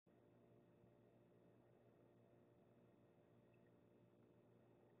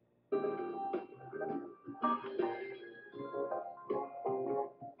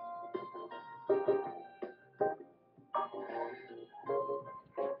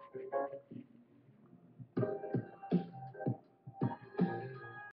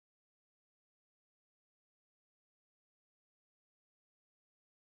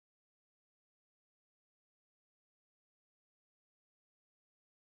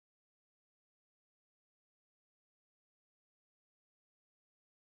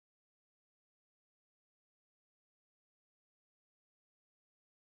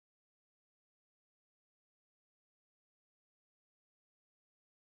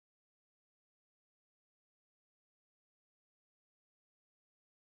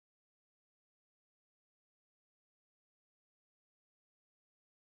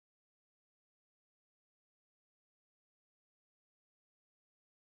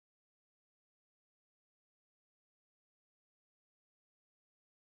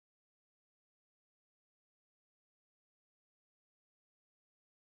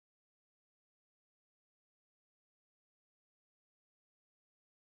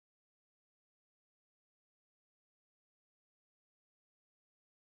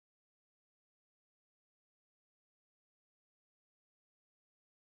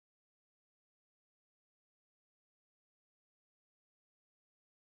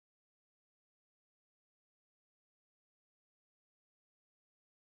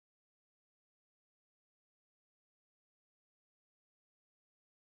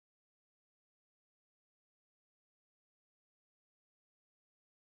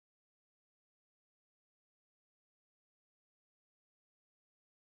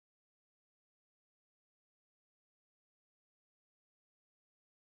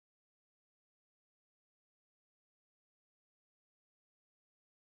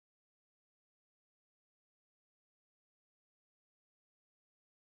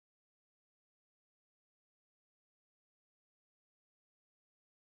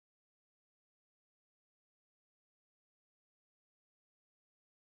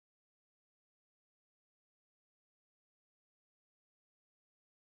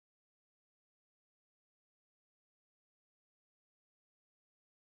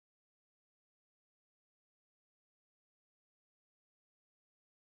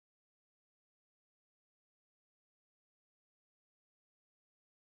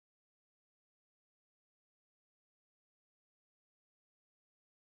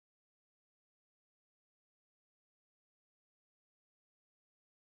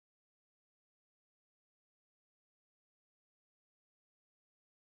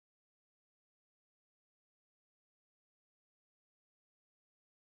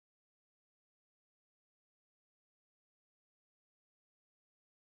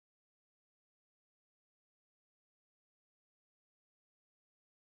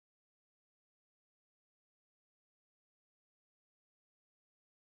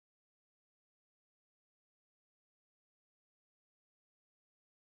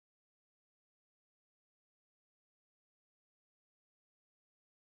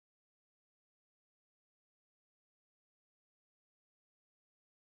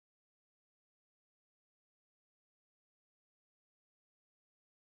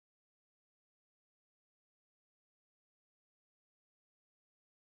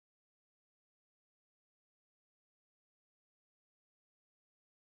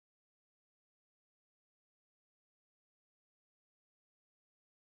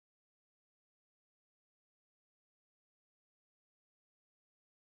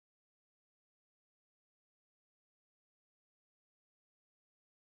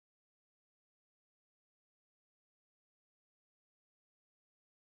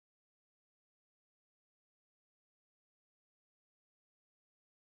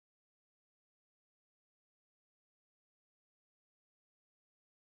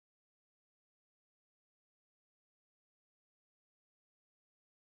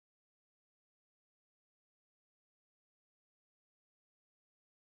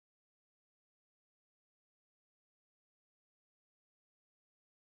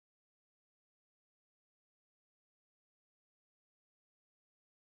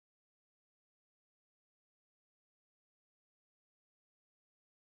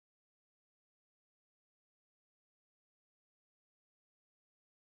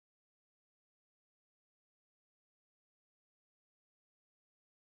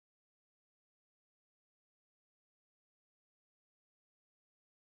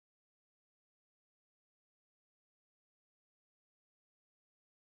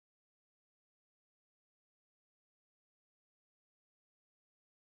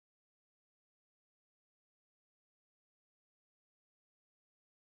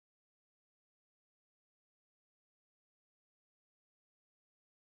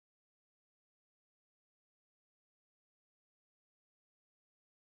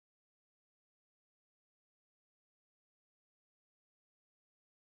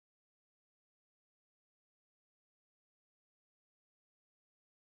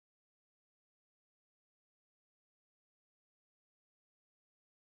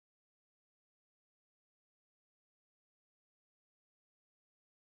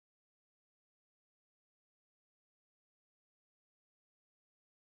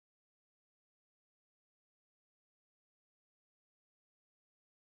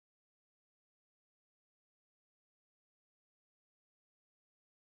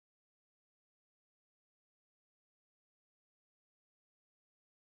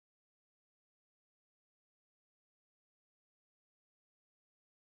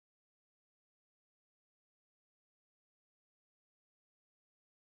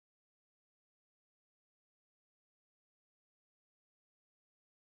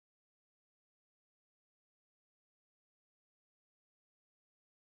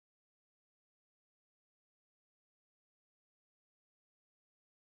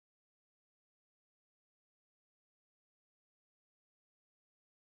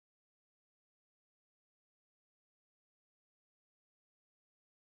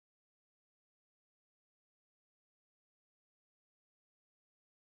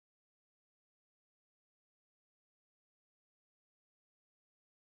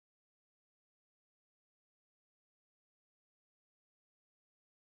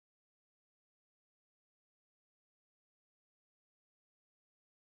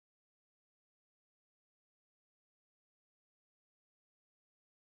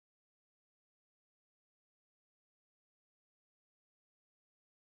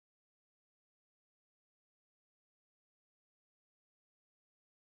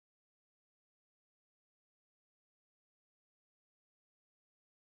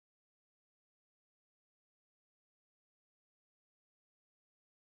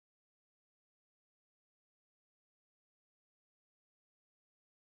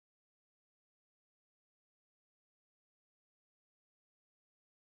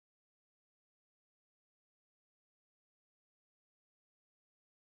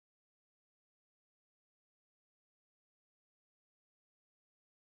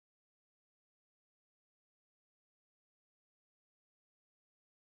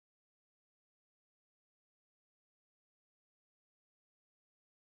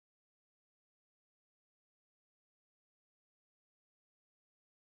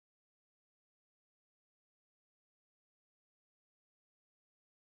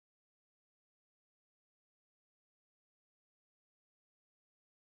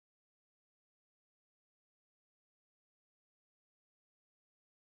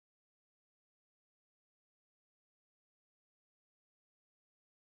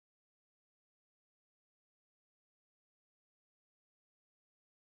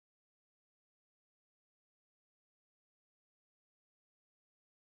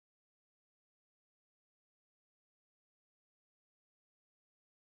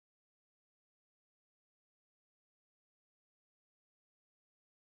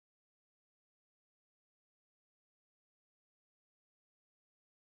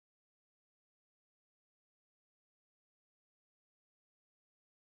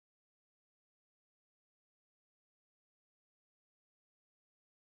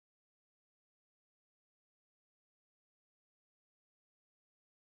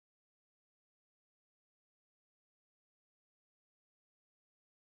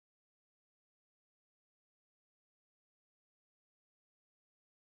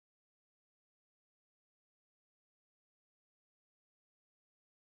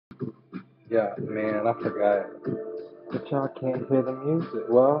Yeah, man, I forgot. But y'all can't hear the music.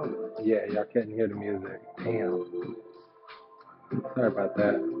 Well, yeah, y'all couldn't hear the music. Damn. Sorry about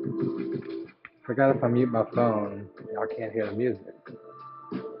that. Forgot if I mute my phone, y'all can't hear the music.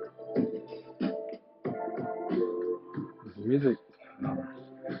 The music.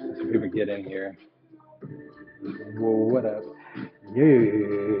 So people get in here. Whoa, what up? Yeah.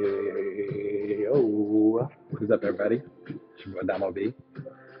 Oh. What's up, everybody? It's your boy Damo B.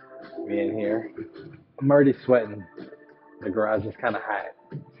 We in here. I'm already sweating. The garage is kind of hot.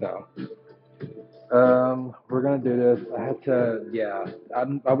 So, we're gonna do this. I had to, yeah.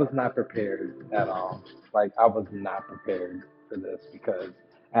 I was not prepared at all. Like, I was not prepared for this because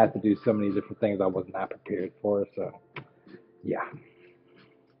I had to do so many different things I was not prepared for. So, yeah.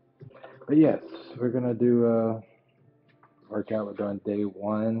 But yes, we're gonna do a workout. We're doing day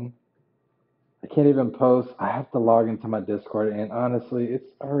one. I can't even post. I have to log into my Discord, and honestly,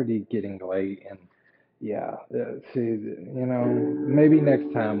 it's already getting late. And yeah, see, maybe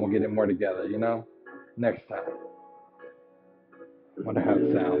next time we'll get it more together. Next time. Wonder how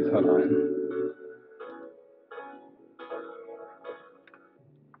it sounds. Hold on.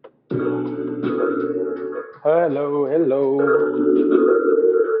 Hello, hello.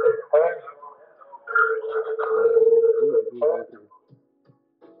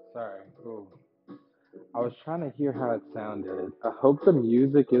 Sorry. Ooh. I was trying to hear how it sounded. I hope the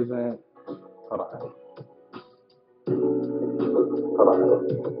music isn't. Hold on.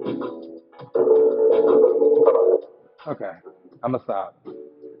 Okay, I'm gonna stop.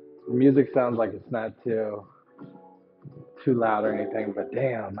 The music sounds like it's not too loud or anything, but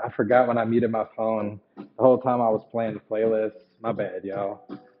damn, I forgot when I muted my phone. The whole time I was playing the playlist. My bad, y'all.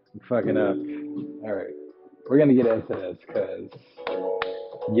 I'm fucking up. All right, we're gonna get into this, cause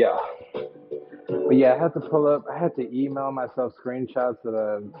yeah. But yeah, I had to pull up. I had to email myself screenshots of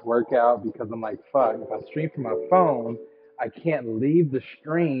the workout because I'm like, fuck. If I stream from my phone, I can't leave the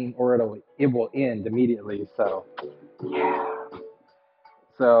stream or it will end immediately. So yeah.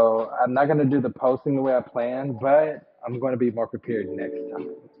 So I'm not gonna do the posting the way I planned, but I'm going to be more prepared next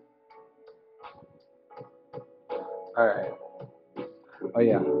time. All right. Oh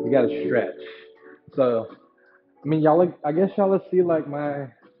yeah, we gotta stretch. So I mean, I guess y'all will see like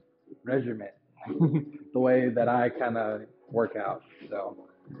my regiment, the way that I kind of work out. So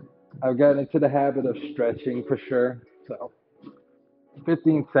I've gotten into the habit of stretching for sure. So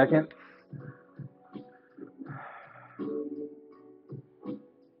 15 seconds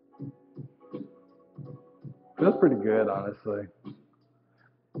feels pretty good, honestly.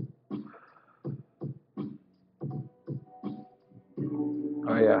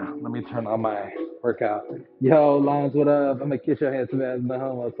 Oh yeah, let me turn on my workout. Yo, Lons, what up? I'm gonna kiss your handsome ass in the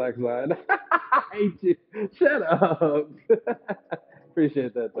homo sex line. I hate you. Shut up.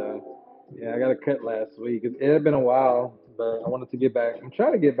 Appreciate that though. Yeah, I got a cut last week. It had been a while, but I wanted to get back. I'm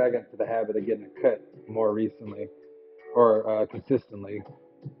trying to get back into the habit of getting a cut more recently or consistently.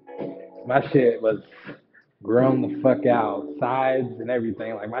 My shit was grown the fuck out, sides and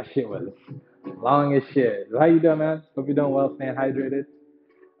everything. Like my shit was long as shit. How you doing, man? Hope you're doing well, staying hydrated.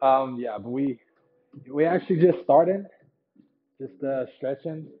 Yeah, but we actually just started, just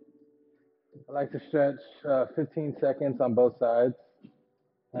stretching. I like to stretch 15 seconds on both sides.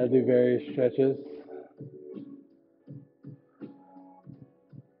 I do various stretches.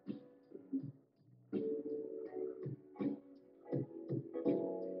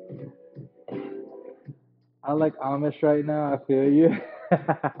 I like Amish right now. I feel you.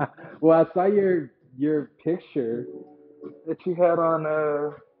 Well, I saw your picture that you had on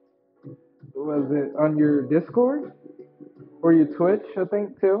was it on your Discord or your Twitch? I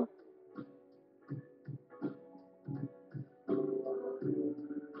think too.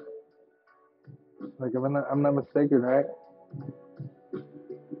 Like if I'm not mistaken, right?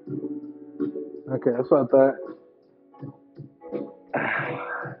 Okay, that's what I thought.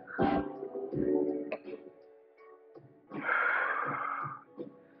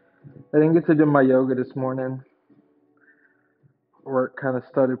 I didn't get to do my yoga this morning. Work kind of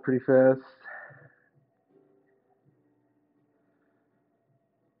started pretty fast.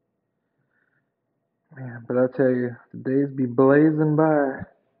 Man, but I tell you, the days be blazing by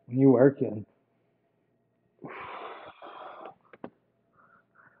when you working.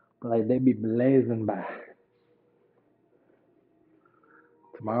 Like they be blazing by.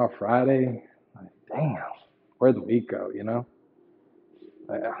 Tomorrow, Friday. Like, damn, where'd the week go?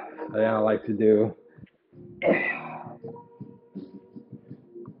 Like, I don't like to do.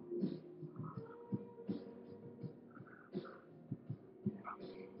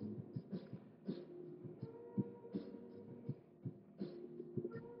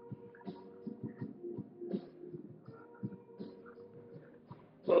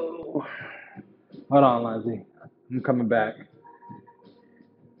 Hold on, Lindsay. I'm coming back.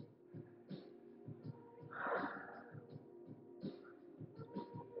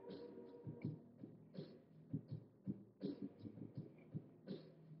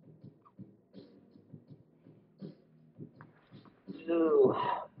 Ew.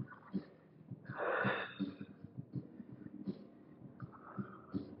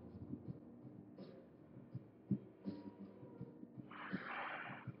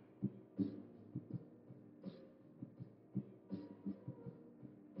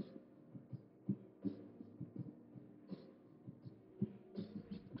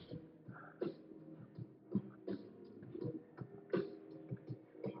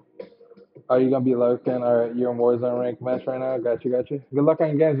 Are you gonna be lurking? All right, you're in Warzone rank match right now. Got you, got you. Good luck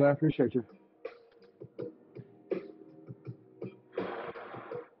on your games, man. Appreciate you.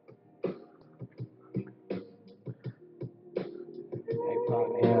 Hey,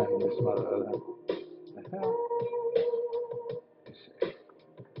 Pon, and this mother. The hell?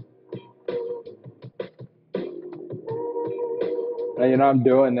 Now, you know I'm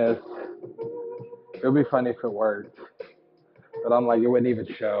doing this. It would be funny if it worked, but I'm like it wouldn't even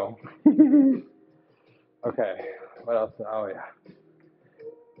show. Okay, what else? Oh yeah.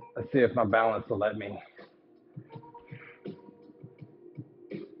 Let's see if my balance will let me.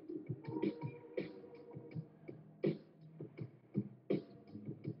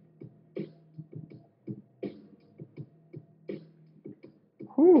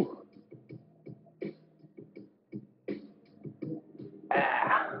 Whew.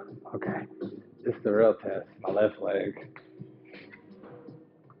 Ah. Okay. This is the real test. My left leg.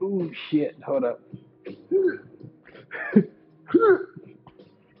 Ooh shit. Hold up.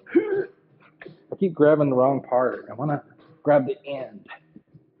 I keep grabbing the wrong part. I wanna grab the end.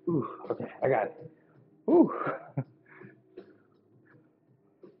 Ooh. Okay. I got it. Ooh.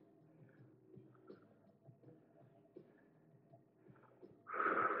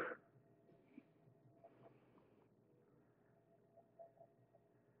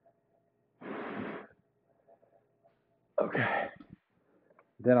 Okay.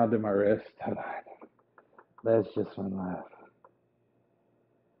 Then I'll do my wrist. Hold on. That's just one left.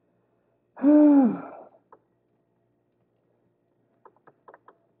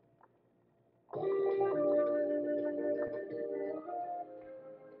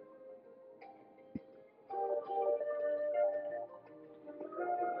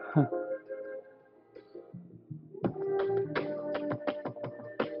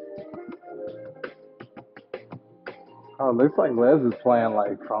 Oh, it looks like Les is playing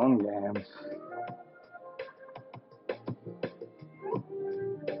like phone games.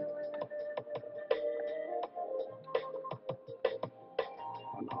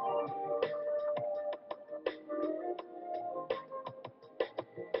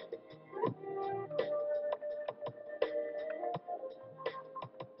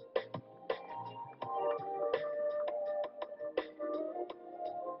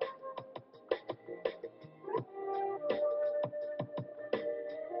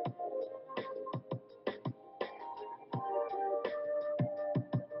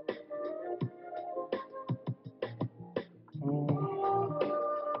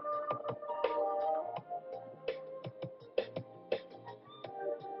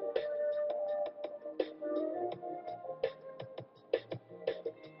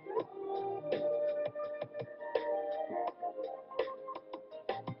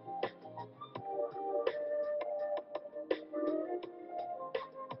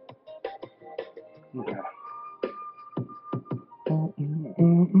 Okay.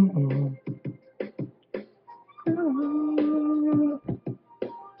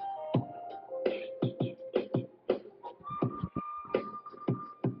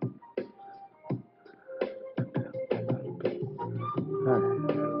 Alright.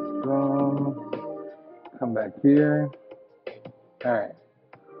 Come back here. Alright.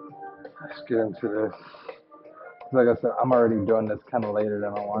 Let's get into this. Like I said, I'm already doing this kind of later than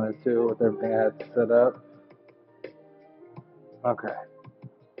I wanted to with everything I had set up. Okay.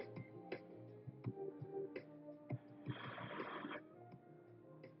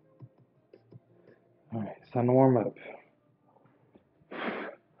 Alright, it's time to warm up.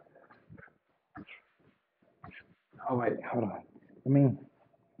 Oh wait, hold on. I mean,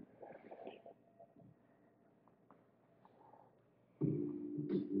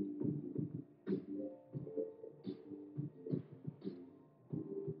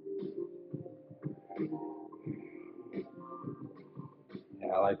 yeah,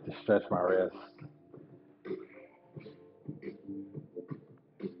 I like to stretch my wrist.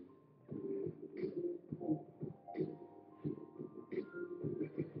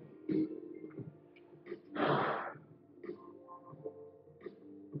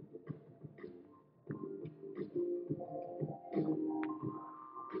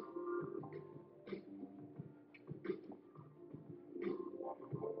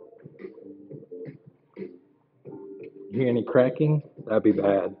 cracking, that'd be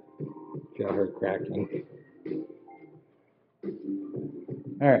bad. If y'all heard cracking.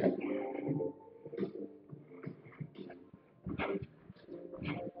 All right.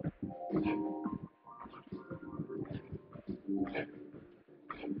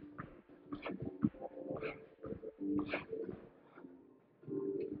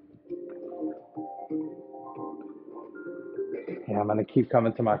 Yeah, I'm gonna keep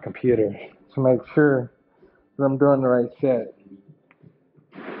coming to my computer to make sure that I'm doing the right set.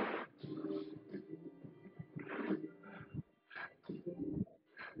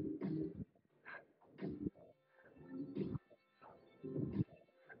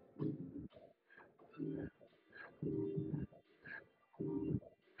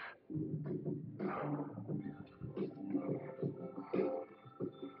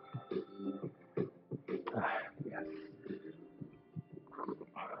 Yes.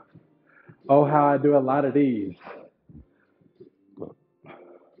 Oh, how I do a lot of these.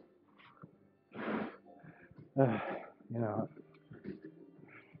 You know.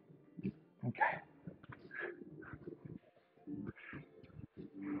 Okay.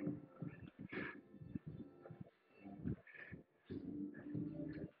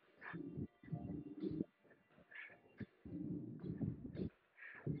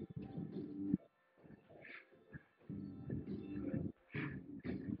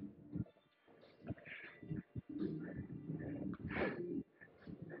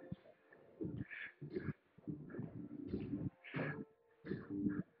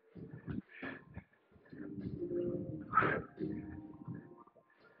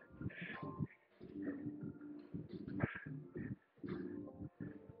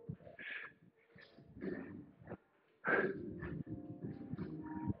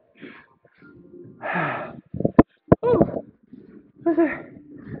 Ooh, what's that?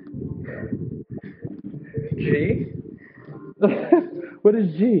 G? What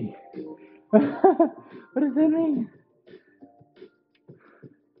is G? What does that mean?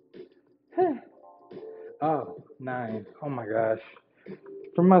 Oh, 9. Oh my gosh.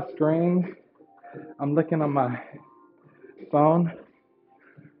 From my screen, I'm looking on my phone.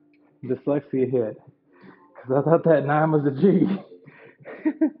 Dyslexia hit. Because I thought that 9 was a G.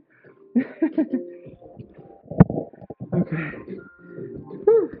 Okay.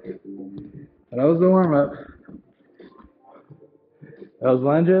 Whew. That was the warm up. Those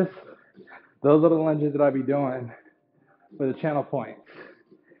lunges, those are the lunges that I be doing for the channel points.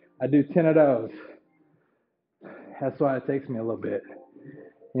 I do 10 of those. That's why it takes me a little bit.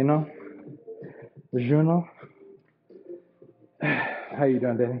 You know? Juno? How you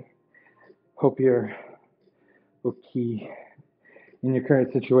doing, Danny? Hope you're okay in your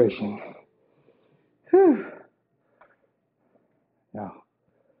current situation. Whew. Yeah.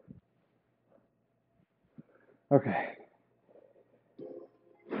 Okay.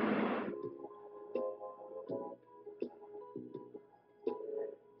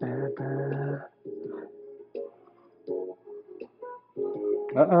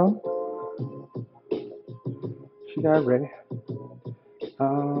 Uh-oh. She got ready.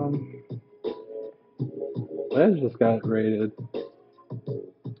 Um, Les just got rated.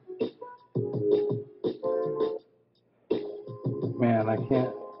 Man, I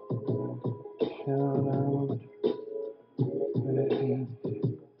can't. Shout out.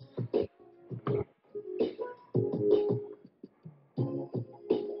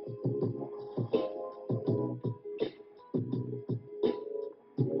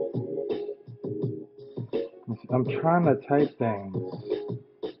 I'm trying to type things.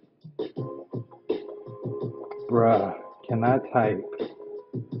 Bruh, can I type?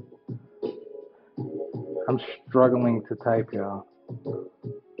 I'm struggling to type, y'all.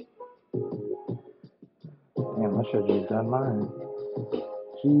 Damn, I should have just done mine.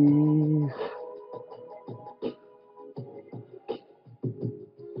 Jeez.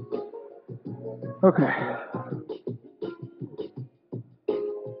 Okay.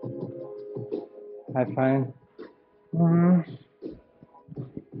 Hi, fine. Mm,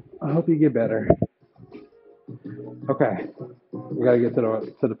 I hope you get better. Okay. We gotta get to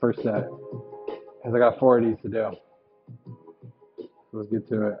the first set. Cause I got 4 of these to do. So let's get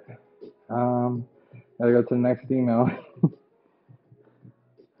to it. Gotta go to the next email.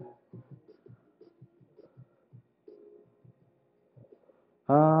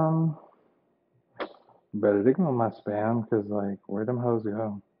 um, better dig on my spam, cause like, where'd them hoes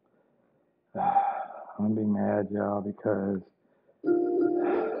go? I'm gonna be mad, y'all, because I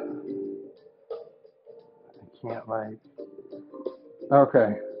can't like.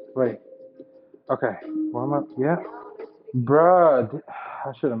 Okay, wait. Okay, warm up. Yeah, bruh.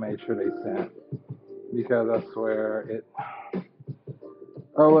 I should have made sure they sent because I swear it.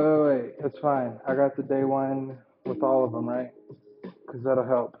 Oh, wait. It's fine. I got the day one with all of them, right? Because that'll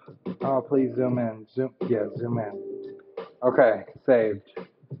help. Oh, please zoom in. Yeah, zoom in. Okay, saved.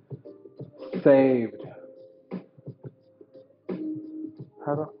 Saved.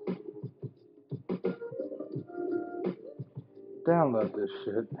 How do download this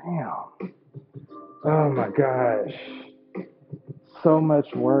shit? Damn. Oh my gosh. So much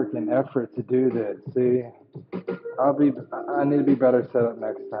work and effort to do this. See, I need to be better set up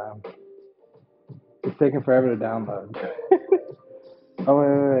next time. It's taking forever to download. Oh,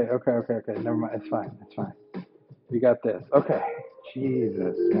 wait. Okay. Never mind. It's fine. It's fine. We got this. Okay.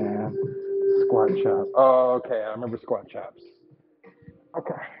 Jesus, man. Squat chop. Oh, okay. I remember squat chops.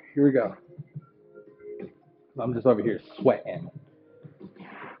 Okay. Here we go. I'm just over here sweating.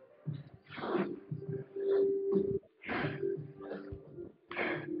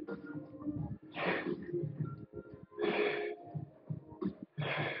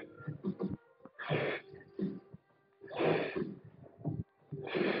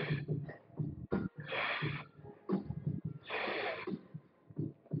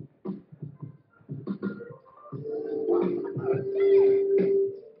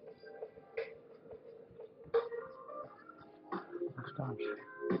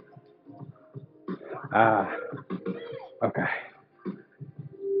 Ah, okay.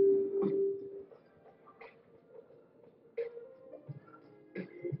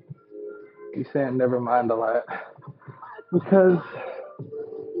 You saying never mind a lot. Because,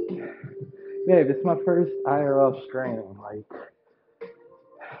 babe, it's my first IRL stream. Like,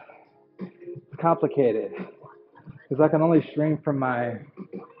 it's complicated. Because I can only stream from my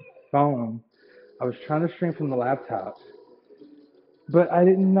phone. I was trying to stream from the laptop. But I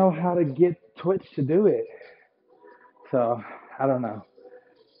didn't know how to get Twitch to do it. So, I don't know.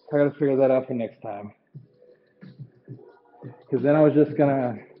 I gotta figure that out for next time. Because then I was just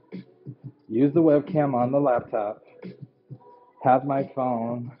gonna use the webcam on the laptop, have my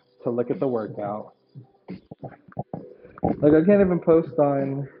phone to look at the workout. Like, I can't even post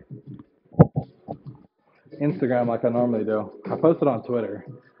on Instagram like I normally do. I post it on Twitter.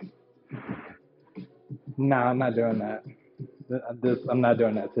 Nah, I'm not doing that. I'm not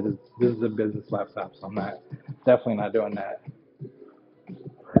doing that. This is a business laptop, so I'm not definitely not doing that.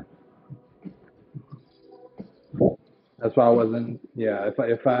 That's why I wasn't. Yeah, if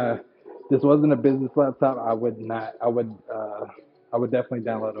this wasn't a business laptop, I would not. I would definitely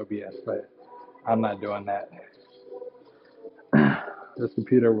download OBS, but I'm not doing that. This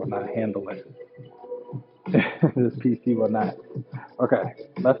computer will not handle it. This PC will not. Okay,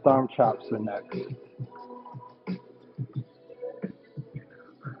 left arm chops are next.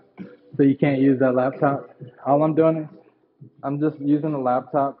 So you can't use that laptop. All I'm doing is I'm just using the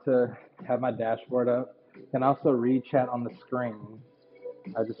laptop to have my dashboard up. Can also read chat on the screen.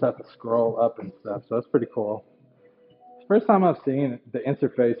 I just have to scroll up and stuff, so that's pretty cool. It's the first time I've seen the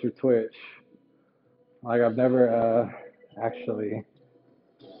interface for Twitch. Like I've never actually,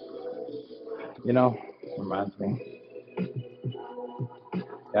 you know, reminds me.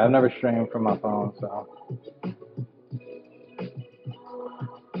 Yeah, I've never streamed from my phone, so.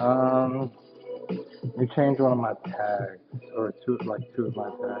 Um, let me change one of my tags, or two of my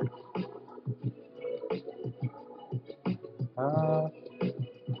tags. Uh,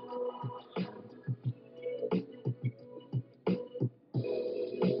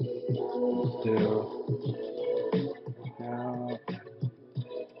 let's do. Uh,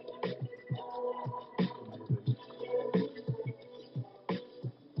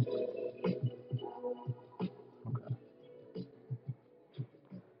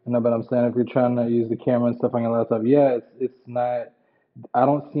 no, but I'm saying if you're trying to use the camera and stuff on your laptop, yeah, it's not. I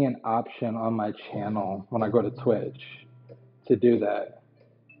don't see an option on my channel when I go to Twitch to do that.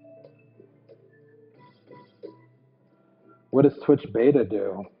 What does Twitch Beta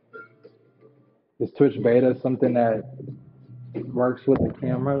do? Is Twitch Beta something that works with the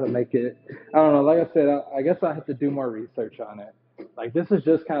camera to make it? I don't know. Like I said, I guess I have to do more research on it. Like this is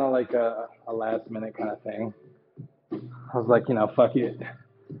just kind of like a last minute kind of thing. I was like, fuck it.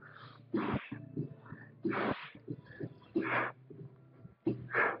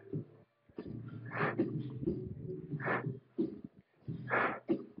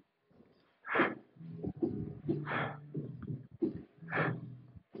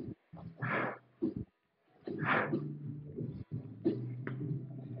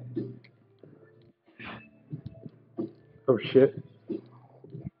 Oh shit.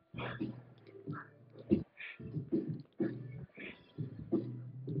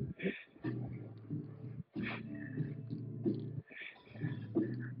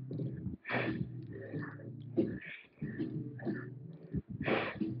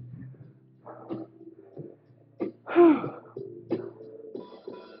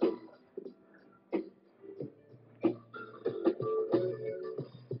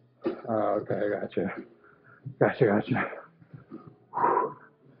 gotcha. Gotcha, gotcha.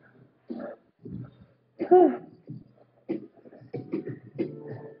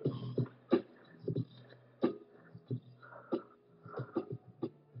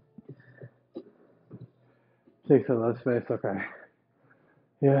 Takes a lot of space, okay.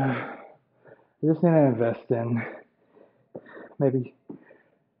 Yeah. I just need to invest in maybe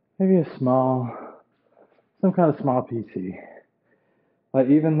a some kind of small PC. Like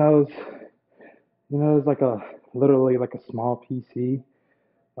even those, there's like literally like a small PC,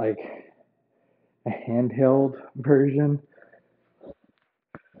 like a handheld version.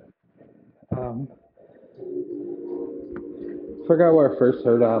 Um, Forgot where I first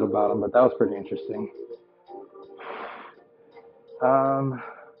heard out about them, but that was pretty interesting. Um,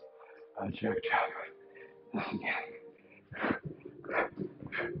 check. This again.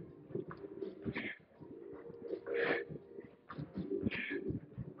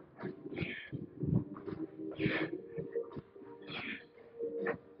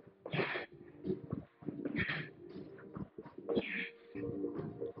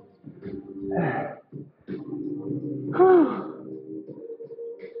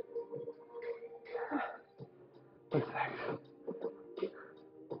 What's that?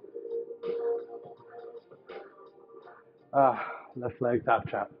 Left leg top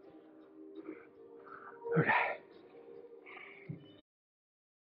chop. Okay.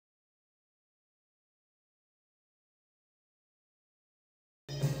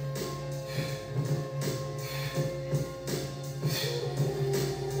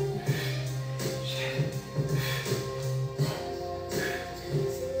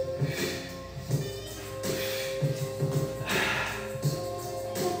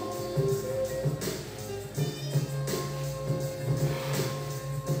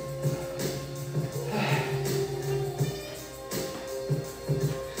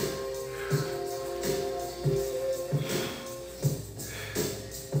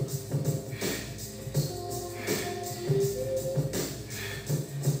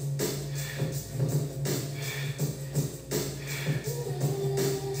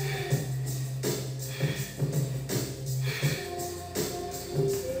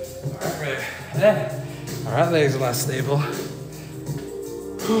 All right, legs a lot stable.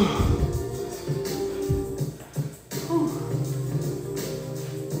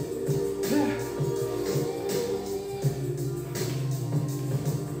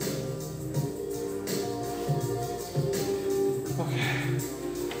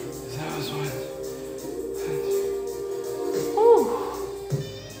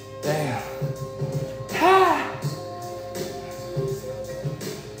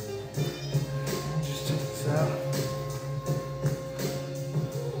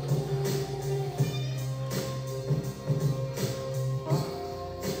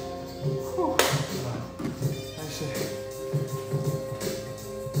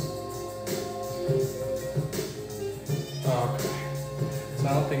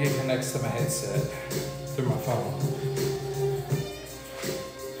 I don't think it connects to my headset through my phone.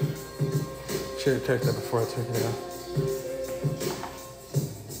 Should have checked that before I took it out.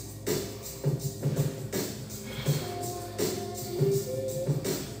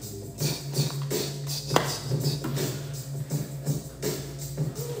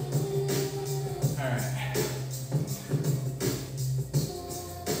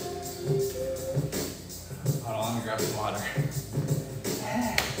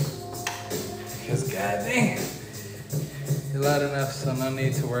 Loud enough, so no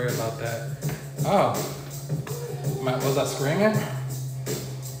need to worry about that. Oh, was I screaming?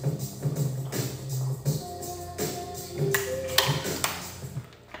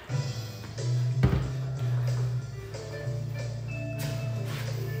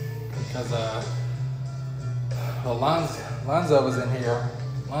 Because well, Lonzo was in here.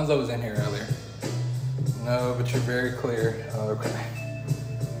 Lonzo was in here earlier. No, but you're very clear. Okay.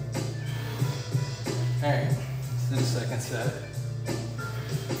 All right. Do the second set.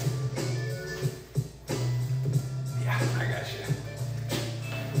 Yeah, I got you.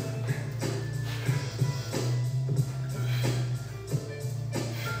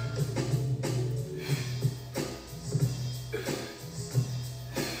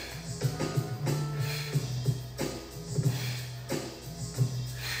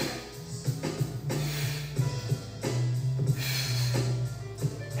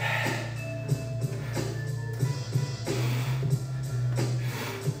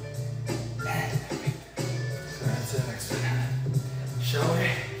 Shall we?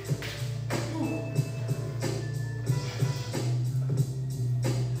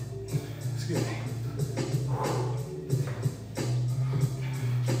 Excuse me.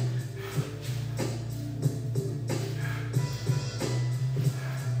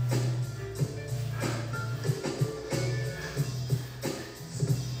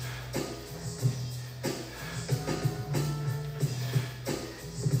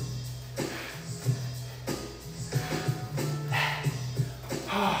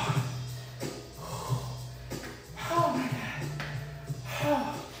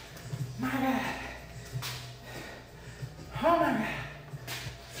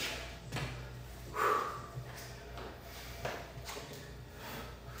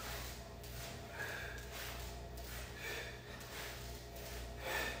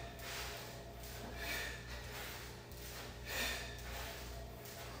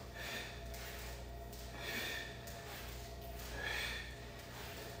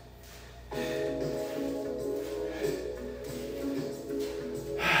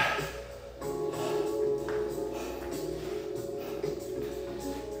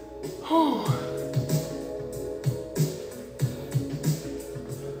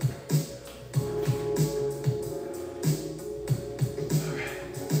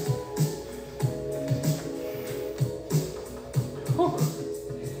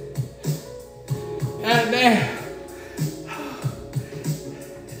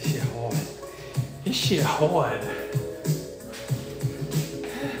 This shit hard.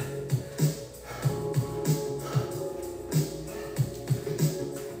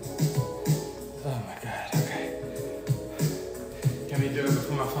 Oh my God, okay. Can we do it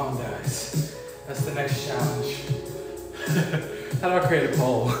before my phone dies? That's the next challenge. How do I create a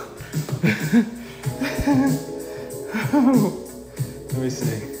poll? Let me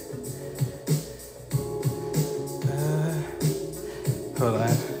see. Hold on.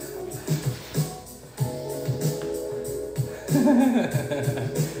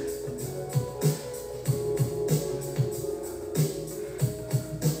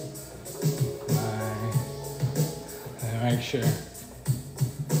 Make sure.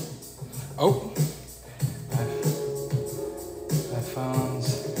 Oh, my phone's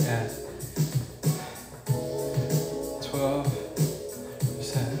at 12%.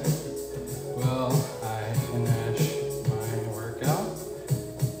 Will I finish my workout?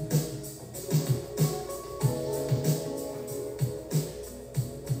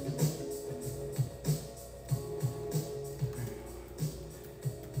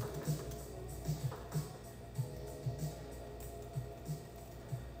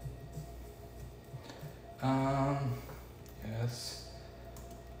 Yes.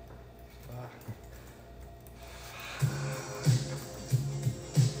 Fuck.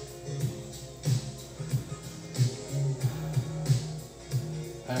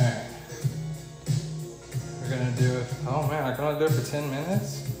 Alright. We're gonna do it. Oh man, I can only do it for 10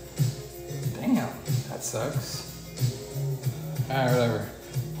 minutes? Damn, that sucks. Alright, whatever.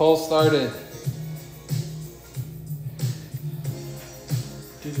 Poll started.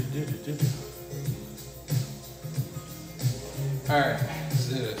 Alright, let's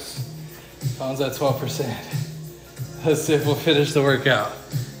do this. Phone's at 12%. Let's see if we'll finish the workout.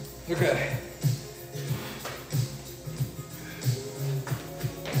 Okay.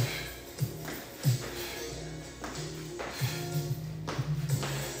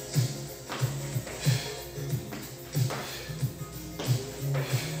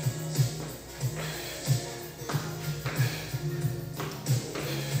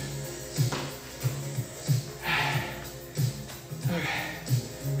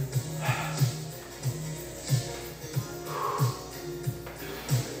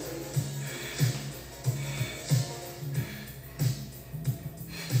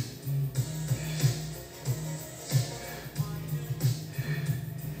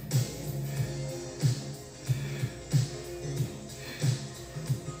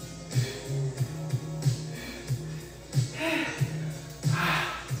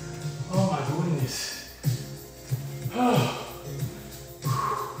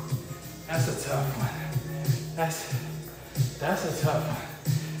 That's a tough one. That's a tough one.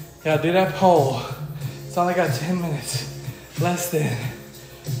 Yeah, do that poll. It's only got 10 minutes. Less than.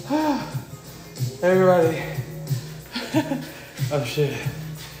 Everybody. Oh shit.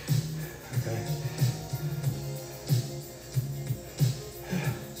 Okay.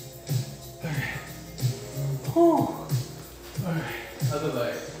 Okay. Whew. Okay. Other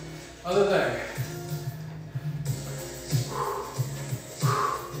leg. Other leg.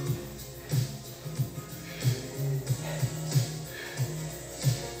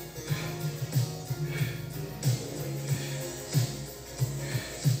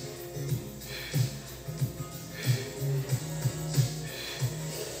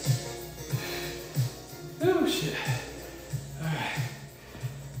 Oh shit. Alright.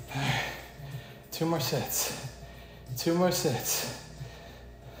 Alright. 2 more sets. 2 more sets.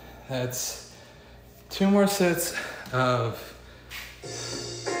 That's 2 more sets of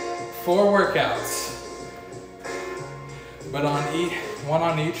 4 workouts. But on one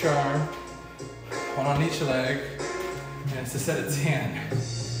on each arm, 1 on each leg, and it's a set of 10.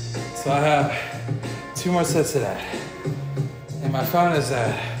 So I have 2 more sets of that. And my phone is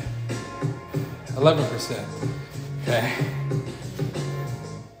at 11%. Okay.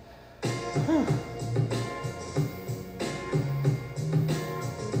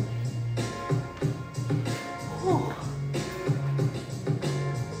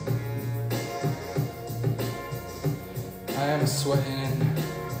 I am sweating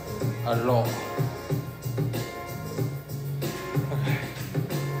a lot. Okay.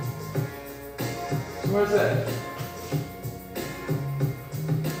 Where's that?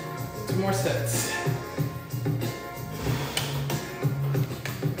 2 more sets.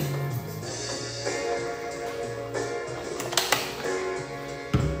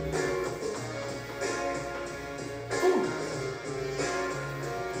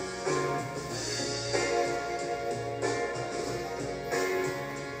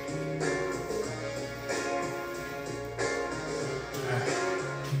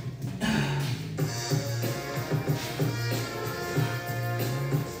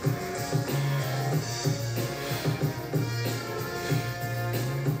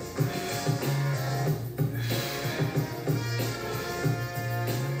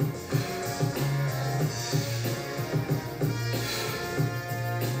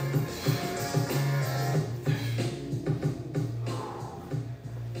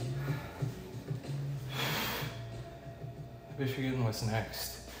 what's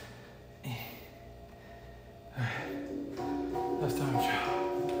next. All right, left arm draw.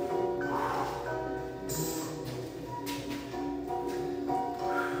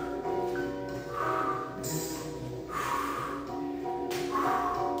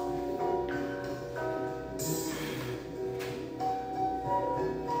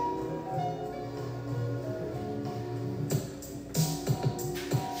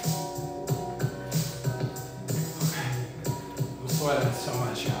 I'm sweating so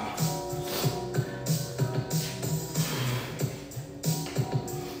much, y'all.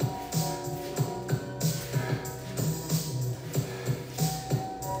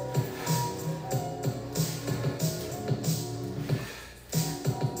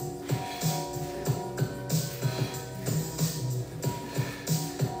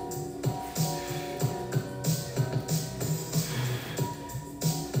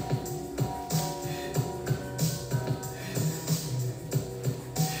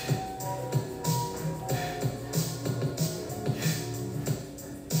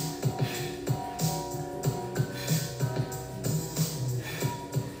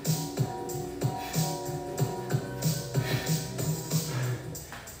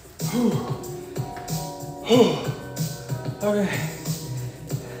 Okay.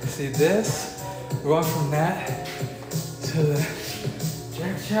 See this? We're going from that to the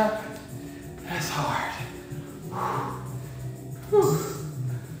jack chop. That's hard. Whew.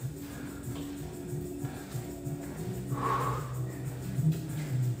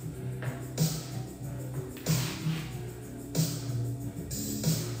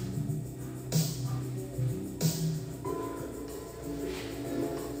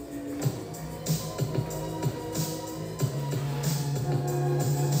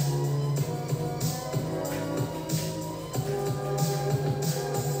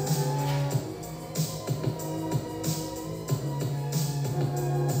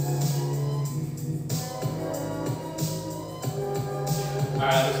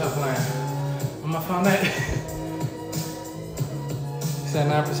 Alright, let's have plan. I'm gonna find that. It's at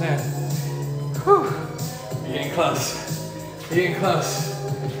 9%. Whew. We're getting close. We're getting close.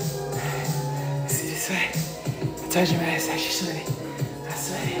 See this way? I told you, man, it's actually sweaty. I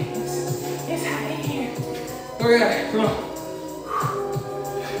sweat. It's hot in here. Okay, come on.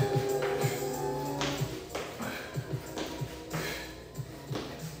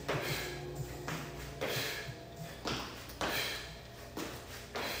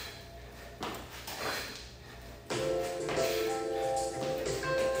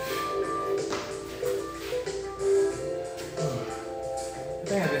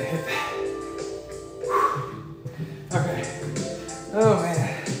 I think I didn't hit that. Okay. Oh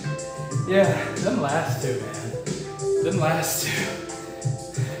man. Yeah, them last two, man. Them last two.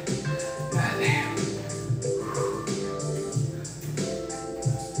 God damn.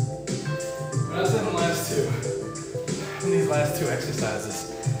 When I said them last two, these last two exercises.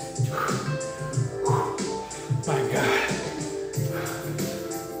 My God.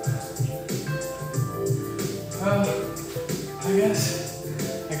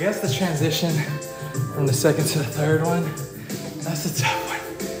 I guess the transition from the second to the third one, that's the tough one.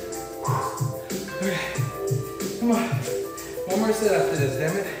 Okay, come on. One more set after this,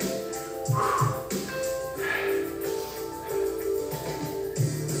 damn it.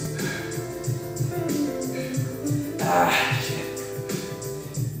 Ah, shit.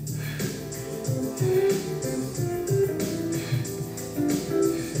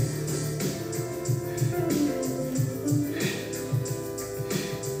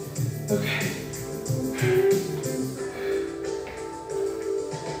 Okay.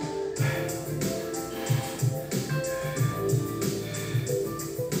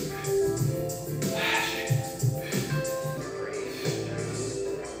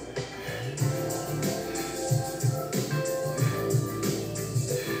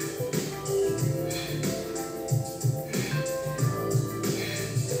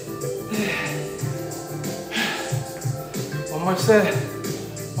 One more set.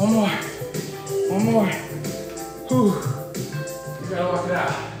 One more. One more. Whew. You gotta walk it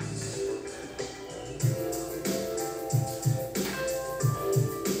out.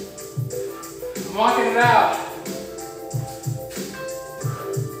 I'm walking it out.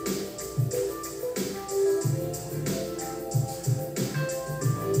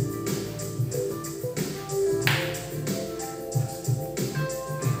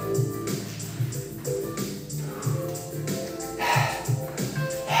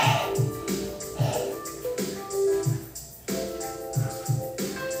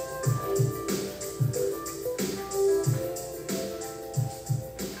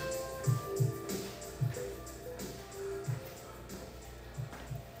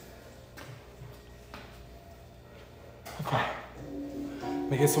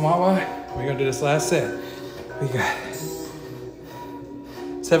 Let me get some water. We're gonna do this last set. We got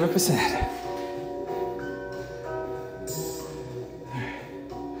 7%.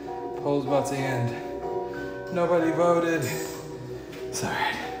 Poll's about to end. Nobody voted. It's all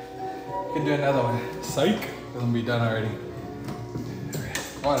right. We can do another one. Psych. We're gonna be done already. All right.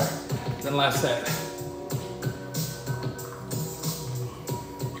 Water. Then last set.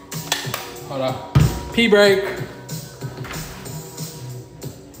 Hold on. Pee break.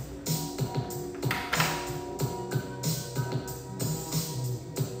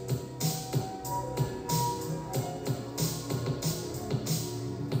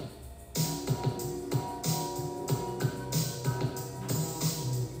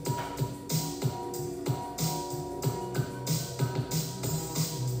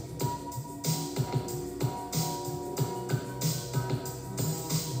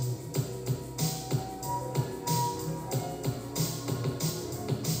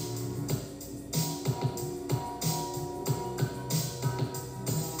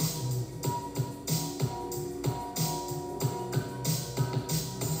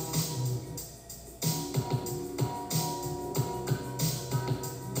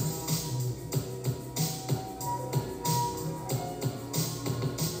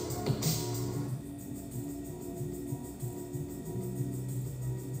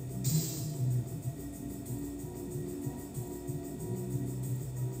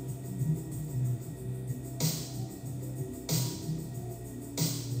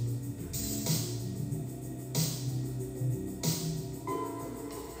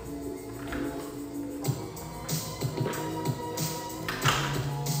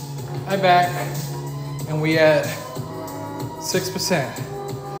 I'm back, and we at 6%.